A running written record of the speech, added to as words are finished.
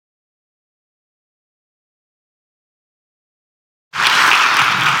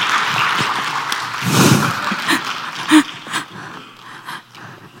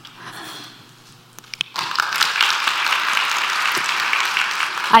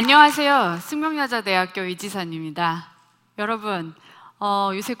안녕하세요. 숙명여자대학교 이지선입니다. 여러분,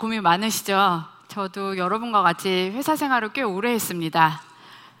 요새 고민 많으시죠? 저도 여러분과 같이 회사 생활을 꽤 오래 했습니다.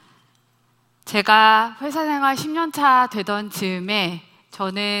 제가 회사 생활 10년 차 되던 즈음에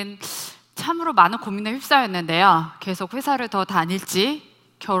저는 참으로 많은 고민에 휩싸였는데요. 계속 회사를 더 다닐지,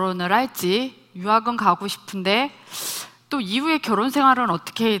 결혼을 할지, 유학은 가고 싶은데 또 이후에 결혼 생활은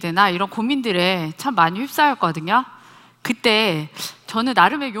어떻게 해야 되나 이런 고민들에 참 많이 휩싸였거든요. 그때 저는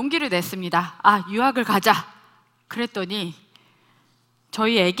나름의 용기를 냈습니다. 유학을 가자. 그랬더니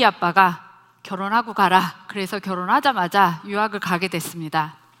저희 애기 아빠가 결혼하고 가라. 그래서 결혼하자마자 유학을 가게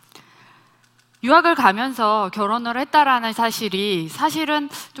됐습니다. 유학을 가면서 결혼을 했다라는 사실은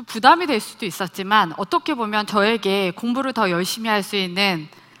좀 부담이 될 수도 있었지만 어떻게 보면 저에게 공부를 더 열심히 할 수 있는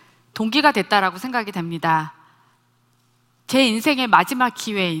동기가 됐다라고 생각이 됩니다. 제 인생의 마지막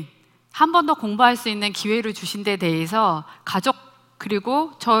기회인 한 번 더 공부할 수 있는 기회를 주신 데 대해서 가족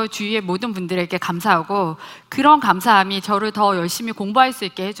그리고 저 주위의 모든 분들에게 감사하고 그런 감사함이 저를 더 열심히 공부할 수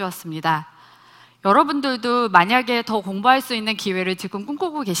있게 해주었습니다. 여러분들도 만약에 더 공부할 수 있는 기회를 지금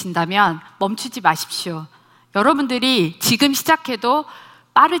꿈꾸고 계신다면 멈추지 마십시오. 여러분들이 지금 시작해도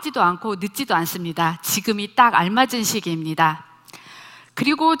빠르지도 않고 늦지도 않습니다. 지금이 딱 알맞은 시기입니다.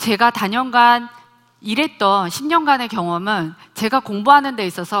 그리고 제가 다년간 일했던 10년간의 경험은 제가 공부하는 데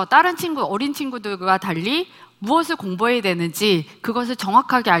있어서 다른 어린 친구들과 달리 무엇을 공부해야 되는지 그것을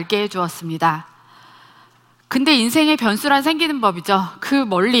정확하게 알게 해주었습니다. 근데 인생의 변수란 생기는 법이죠. 그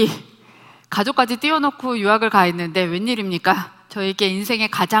멀리 가족까지 띄워놓고 유학을 가 있는데 웬일입니까? 저에게 인생의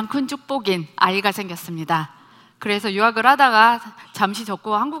가장 큰 축복인 아이가 생겼습니다. 그래서 유학을 하다가 잠시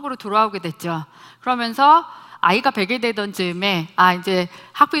접고 한국으로 돌아오게 됐죠. 그러면서 아이가 100이 되던 즈음에 이제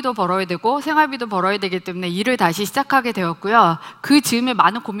학비도 벌어야 되고 생활비도 벌어야 되기 때문에 일을 다시 시작하게 되었고요. 그 즈음에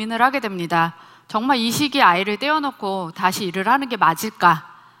많은 고민을 하게 됩니다. 정말 이 시기에 아이를 떼어놓고 다시 일을 하는 게 맞을까?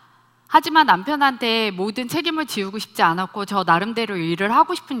 하지만 남편한테 모든 책임을 지우고 싶지 않았고 저 나름대로 일을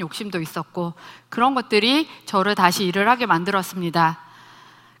하고 싶은 욕심도 있었고 그런 것들이 저를 다시 일을 하게 만들었습니다.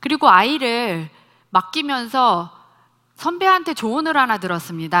 그리고 아이를 맡기면서 선배한테 조언을 하나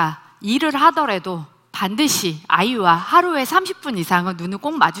들었습니다. 일을 하더라도 반드시 아이와 하루에 30분 이상은 눈을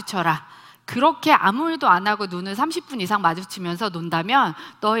꼭 마주쳐라. 그렇게 아무 일도 안 하고 눈을 30분 이상 마주치면서 논다면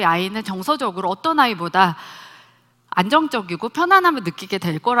너의 아이는 정서적으로 어떤 아이보다 안정적이고 편안함을 느끼게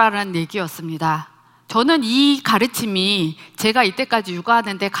될 거라는 얘기였습니다. 저는 이 가르침이 제가 이때까지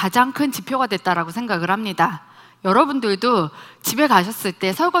육아하는데 가장 큰 지표가 됐다라고 생각을 합니다. 여러분들도 집에 가셨을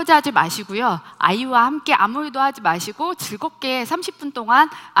때 설거지하지 마시고요. 아이와 함께 아무 일도 하지 마시고 즐겁게 30분 동안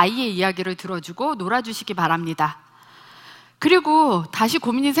아이의 이야기를 들어주고 놀아주시기 바랍니다. 그리고 다시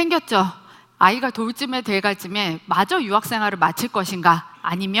고민이 생겼죠. 아이가 돌쯤에 돼갈 쯤에 마저 유학생활을 마칠 것인가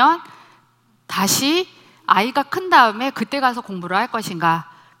아니면 다시 아이가 큰 다음에 그때 가서 공부를 할 것인가.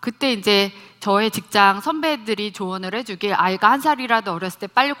 그때 이제 저의 직장 선배들이 조언을 해주길 아이가 1살이라도 어렸을 때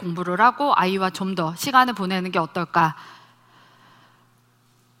빨리 공부를 하고 아이와 좀 더 시간을 보내는 게 어떨까.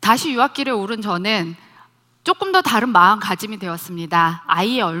 다시 유학길에 오른 저는 조금 더 다른 마음가짐이 되었습니다.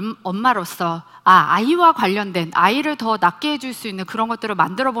 아이의 엄마로서 아이와 관련된 아이를 더 낫게 해줄 수 있는 그런 것들을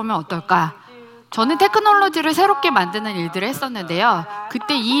만들어 보면 어떨까. 저는 테크놀로지를 새롭게 만드는 일들을 했었는데요.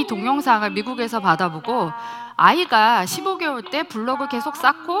 그때 이 동영상을 미국에서 받아보고 아이가 15개월 때 블럭을 계속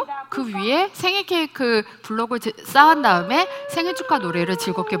쌓고 그 위에 생일 케이크 블럭을 쌓은 다음에 생일 축하 노래를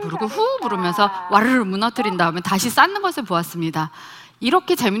즐겁게 부르고 후 부르면서 와르르 무너뜨린 다음에 다시 쌓는 것을 보았습니다.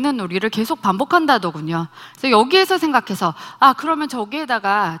 이렇게 재밌는 놀이를 계속 반복한다더군요. 그래서 여기에서 생각해서 그러면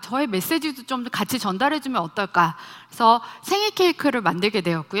저기에다가 저의 메시지도 좀 같이 전달해주면 어떨까. 그래서 생일 케이크를 만들게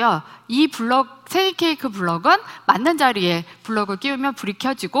되었고요. 이 생일 케이크 블럭은 맞는 자리에 블럭을 끼우면 불이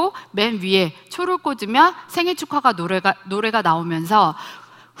켜지고 맨 위에 초를 꽂으면 생일 축하가 노래가 나오면서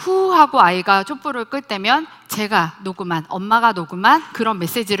후 하고 아이가 촛불을 끌 때면 엄마가 녹음한 그런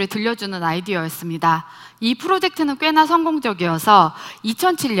메시지를 들려주는 아이디어였습니다. 이 프로젝트는 꽤나 성공적이어서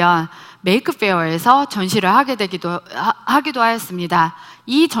 2007년 메이크 페어에서 전시를 하기도 하였습니다.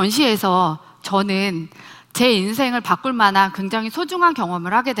 이 전시에서 저는 제 인생을 바꿀 만한 굉장히 소중한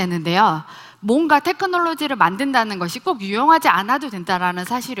경험을 하게 되는데요. 뭔가 테크놀로지를 만든다는 것이 꼭 유용하지 않아도 된다는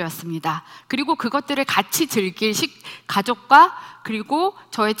사실이었습니다. 그리고 그것들을 같이 즐길 가족과 그리고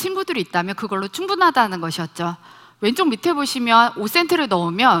저의 친구들이 있다면 그걸로 충분하다는 것이었죠. 왼쪽 밑에 보시면 5센트를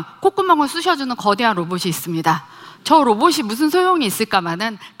넣으면 콧구멍을 쑤셔주는 거대한 로봇이 있습니다. 저 로봇이 무슨 소용이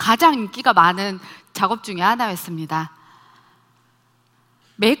있을까마는 가장 인기가 많은 작업 중에 하나였습니다.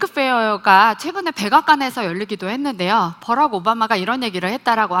 메이크 페어가 최근에 백악관에서 열리기도 했는데요. 버락 오바마가 이런 얘기를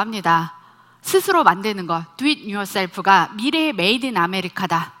했다라고 합니다. 스스로 만드는 것, do it yourself가 미래의 메이드 인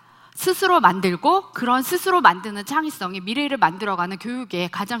아메리카다. 스스로 만들고 그런 스스로 만드는 창의성이 미래를 만들어가는 교육에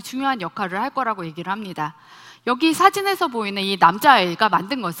가장 중요한 역할을 할 거라고 얘기를 합니다. 여기 사진에서 보이는 이 남자아이가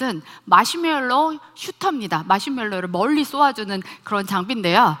만든 것은 마시멜로 슈터입니다. 마시멜로를 멀리 쏘아주는 그런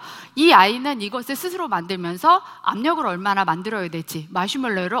장비인데요. 이 아이는 이것을 스스로 만들면서 압력을 얼마나 만들어야 될지,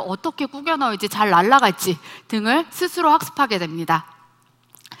 마시멜로를 어떻게 구겨 넣을지 잘 날아갈지 등을 스스로 학습하게 됩니다.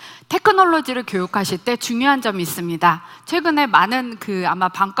 테크놀로지를 교육하실 때 중요한 점이 있습니다. 최근에 많은 아마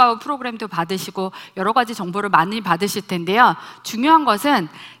방과 후 프로그램도 받으시고 여러 가지 정보를 많이 받으실 텐데요. 중요한 것은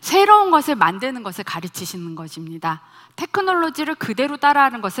새로운 것을 만드는 것을 가르치시는 것입니다. 테크놀로지를 그대로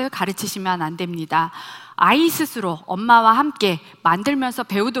따라하는 것을 가르치시면 안 됩니다. 아이 스스로 엄마와 함께 만들면서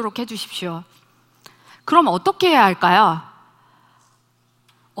배우도록 해주십시오. 그럼 어떻게 해야 할까요?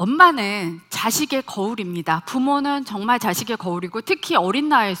 엄마는 자식의 거울입니다. 부모는 정말 자식의 거울이고 특히 어린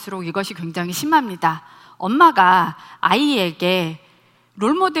나이일수록 이것이 굉장히 심합니다. 엄마가 아이에게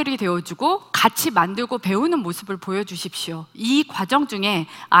롤모델이 되어주고 같이 만들고 배우는 모습을 보여주십시오. 이 과정 중에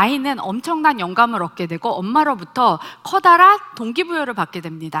아이는 엄청난 영감을 얻게 되고 엄마로부터 커다란 동기부여를 받게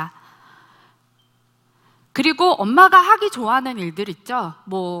됩니다. 그리고 엄마가 하기 좋아하는 일들 있죠.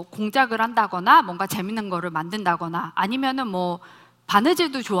 뭐 공작을 한다거나 뭔가 재밌는 거를 만든다거나 아니면은 뭐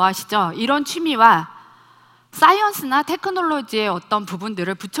바느질도 좋아하시죠? 이런 취미와 사이언스나 테크놀로지의 어떤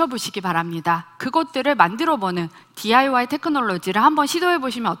부분들을 붙여보시기 바랍니다. 그것들을 만들어보는 DIY 테크놀로지를 한번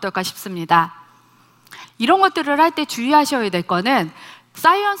시도해보시면 어떨까 싶습니다. 이런 것들을 할 때 주의하셔야 될 거는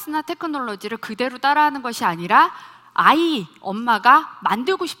사이언스나 테크놀로지를 그대로 따라하는 것이 아니라 엄마가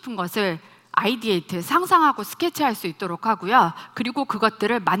만들고 싶은 것을 아이디에이트, 상상하고 스케치할 수 있도록 하고요. 그리고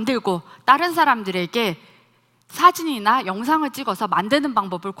그것들을 만들고 다른 사람들에게 사진이나 영상을 찍어서 만드는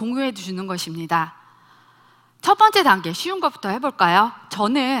방법을 공유해 주는 것입니다. 첫 번째 단계, 쉬운 것부터 해볼까요?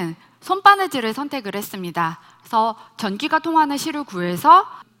 저는 손바느질을 선택을 했습니다. 그래서 전기가 통하는 실을 구해서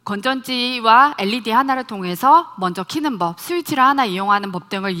건전지와 LED 하나를 통해서 먼저 키는 법, 스위치를 하나 이용하는 법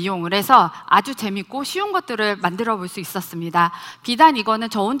등을 이용을 해서 아주 재밌고 쉬운 것들을 만들어 볼 수 있었습니다. 비단 이거는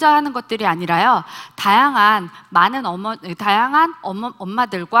저 혼자 하는 것들이 아니라요. 다양한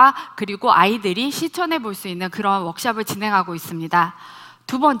엄마들과 그리고 아이들이 실천해 볼 수 있는 그런 워크숍을 진행하고 있습니다.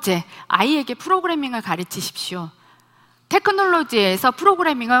 두 번째, 아이에게 프로그래밍을 가르치십시오. 테크놀로지에서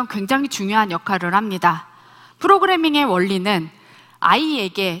프로그래밍은 굉장히 중요한 역할을 합니다. 프로그래밍의 원리는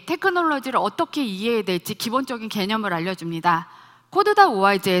아이에게 테크놀로지를 어떻게 이해해야 될지 기본적인 개념을 알려줍니다.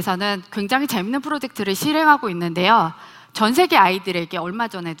 코드다5이즈에서는 굉장히 재밌는 프로젝트를 실행하고 있는데요. 전 세계 아이들에게 얼마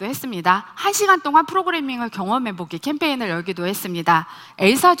전에도 했습니다. 1시간 동안 프로그래밍을 경험해보기 캠페인을 열기도 했습니다.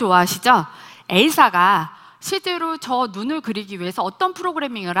 엘사 좋아하시죠? 엘사가 실제로 저 눈을 그리기 위해서 어떤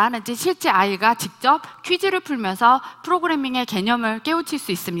프로그래밍을 하는지 실제 아이가 직접 퀴즈를 풀면서 프로그래밍의 개념을 깨우칠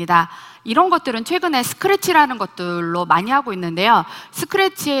수 있습니다. 이런 것들은 최근에 스크래치라는 것들로 많이 하고 있는데요.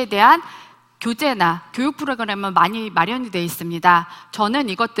 스크래치에 대한 교재나 교육 프로그램은 많이 마련이 되어 있습니다. 저는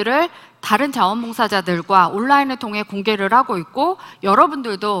이것들을 다른 자원봉사자들과 온라인을 통해 공개를 하고 있고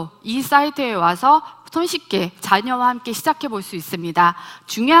여러분들도 이 사이트에 와서 손쉽게 자녀와 함께 시작해 볼 수 있습니다.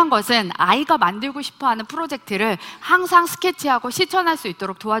 중요한 것은 아이가 만들고 싶어하는 프로젝트를 항상 스케치하고 실천할 수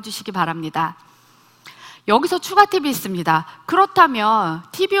있도록 도와주시기 바랍니다. 여기서 추가 팁이 있습니다. 그렇다면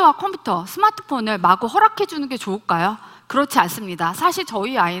TV와 컴퓨터, 스마트폰을 마구 허락해 주는 게 좋을까요? 그렇지 않습니다. 사실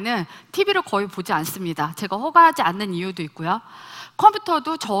저희 아이는 TV를 거의 보지 않습니다. 제가 허가하지 않는 이유도 있고요.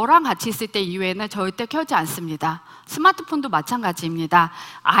 컴퓨터도 저랑 같이 있을 때 이외에는 절대 켜지 않습니다. 스마트폰도 마찬가지입니다.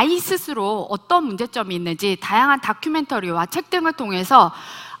 아이 스스로 어떤 문제점이 있는지 다양한 다큐멘터리와 책 등을 통해서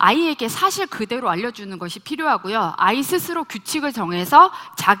아이에게 사실 그대로 알려주는 것이 필요하고요. 아이 스스로 규칙을 정해서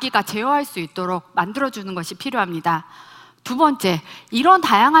자기가 제어할 수 있도록 만들어주는 것이 필요합니다. 두 번째, 이런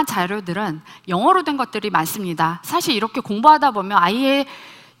다양한 자료들은 영어로 된 것들이 많습니다. 사실 이렇게 공부하다 보면 아이의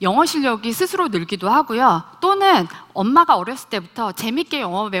영어 실력이 스스로 늘기도 하고요. 또는 엄마가 어렸을 때부터 재밌게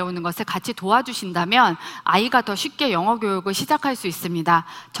영어 배우는 것을 같이 도와주신다면 아이가 더 쉽게 영어 교육을 시작할 수 있습니다.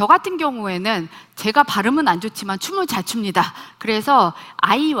 저 같은 경우에는 제가 발음은 안 좋지만 춤을 잘 춥니다. 그래서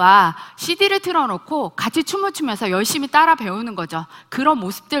아이와 CD를 틀어놓고 같이 춤을 추면서 열심히 따라 배우는 거죠. 그런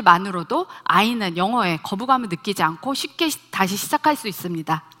모습들만으로도 아이는 영어에 거부감을 느끼지 않고 쉽게 다시 시작할 수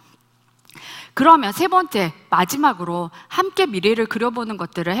있습니다. 그러면 세 번째, 마지막으로 함께 미래를 그려보는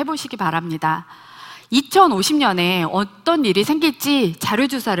것들을 해보시기 바랍니다. 2050년에 어떤 일이 생길지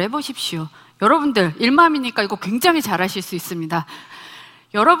자료조사를 해보십시오. 여러분들 일맘이니까 이거 굉장히 잘하실 수 있습니다.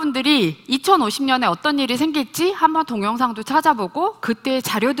 여러분들이 2050년에 어떤 일이 생길지 한번 동영상도 찾아보고 그때의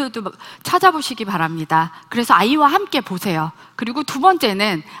자료들도 찾아보시기 바랍니다. 그래서 아이와 함께 보세요. 그리고 두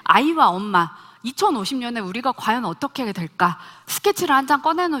번째는 아이와 엄마, 2050년에 우리가 과연 어떻게 될까? 스케치를 한 장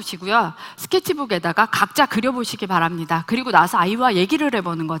꺼내놓으시고요. 스케치북에다가 각자 그려보시기 바랍니다. 그리고 나서 아이와 얘기를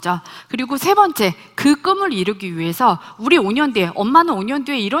해보는 거죠. 그리고 세 번째, 그 꿈을 이루기 위해서 우리 5년 뒤에, 엄마는 5년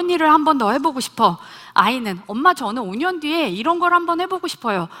뒤에 이런 일을 한 번 더 해보고 싶어. 아이는 엄마 저는 5년 뒤에 이런 걸 한번 해보고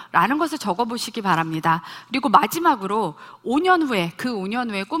싶어요 라는 것을 적어보시기 바랍니다. 그리고 마지막으로 5년 후에, 그 5년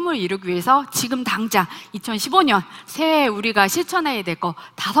후에 꿈을 이루기 위해서 지금 당장 2015년 새해에 우리가 실천해야 될 거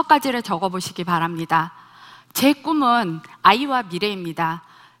 5가지를 적어보시기 바랍니다. 제 꿈은 아이와 미래입니다.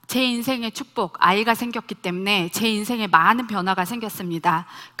 제 인생의 축복, 아이가 생겼기 때문에 제 인생에 많은 변화가 생겼습니다.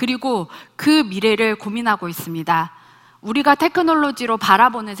 그리고 그 미래를 고민하고 있습니다. 우리가 테크놀로지로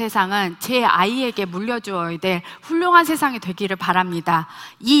바라보는 세상은 제 아이에게 물려주어야 될 훌륭한 세상이 되기를 바랍니다.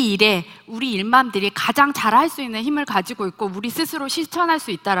 이 일에 우리 일맘들이 가장 잘할 수 있는 힘을 가지고 있고 우리 스스로 실천할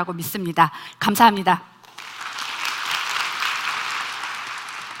수 있다고 믿습니다. 감사합니다.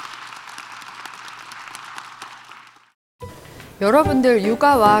 여러분들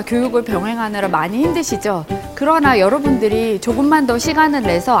육아와 교육을 병행하느라 많이 힘드시죠? 그러나 여러분들이 조금만 더 시간을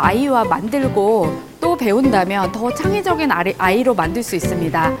내서 아이와 만들고 또 배운다면 더 창의적인 아이로 만들 수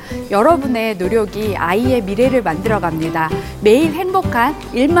있습니다. 여러분의 노력이 아이의 미래를 만들어 갑니다. 매일 행복한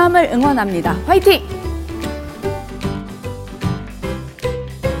일맘을 응원합니다. 화이팅!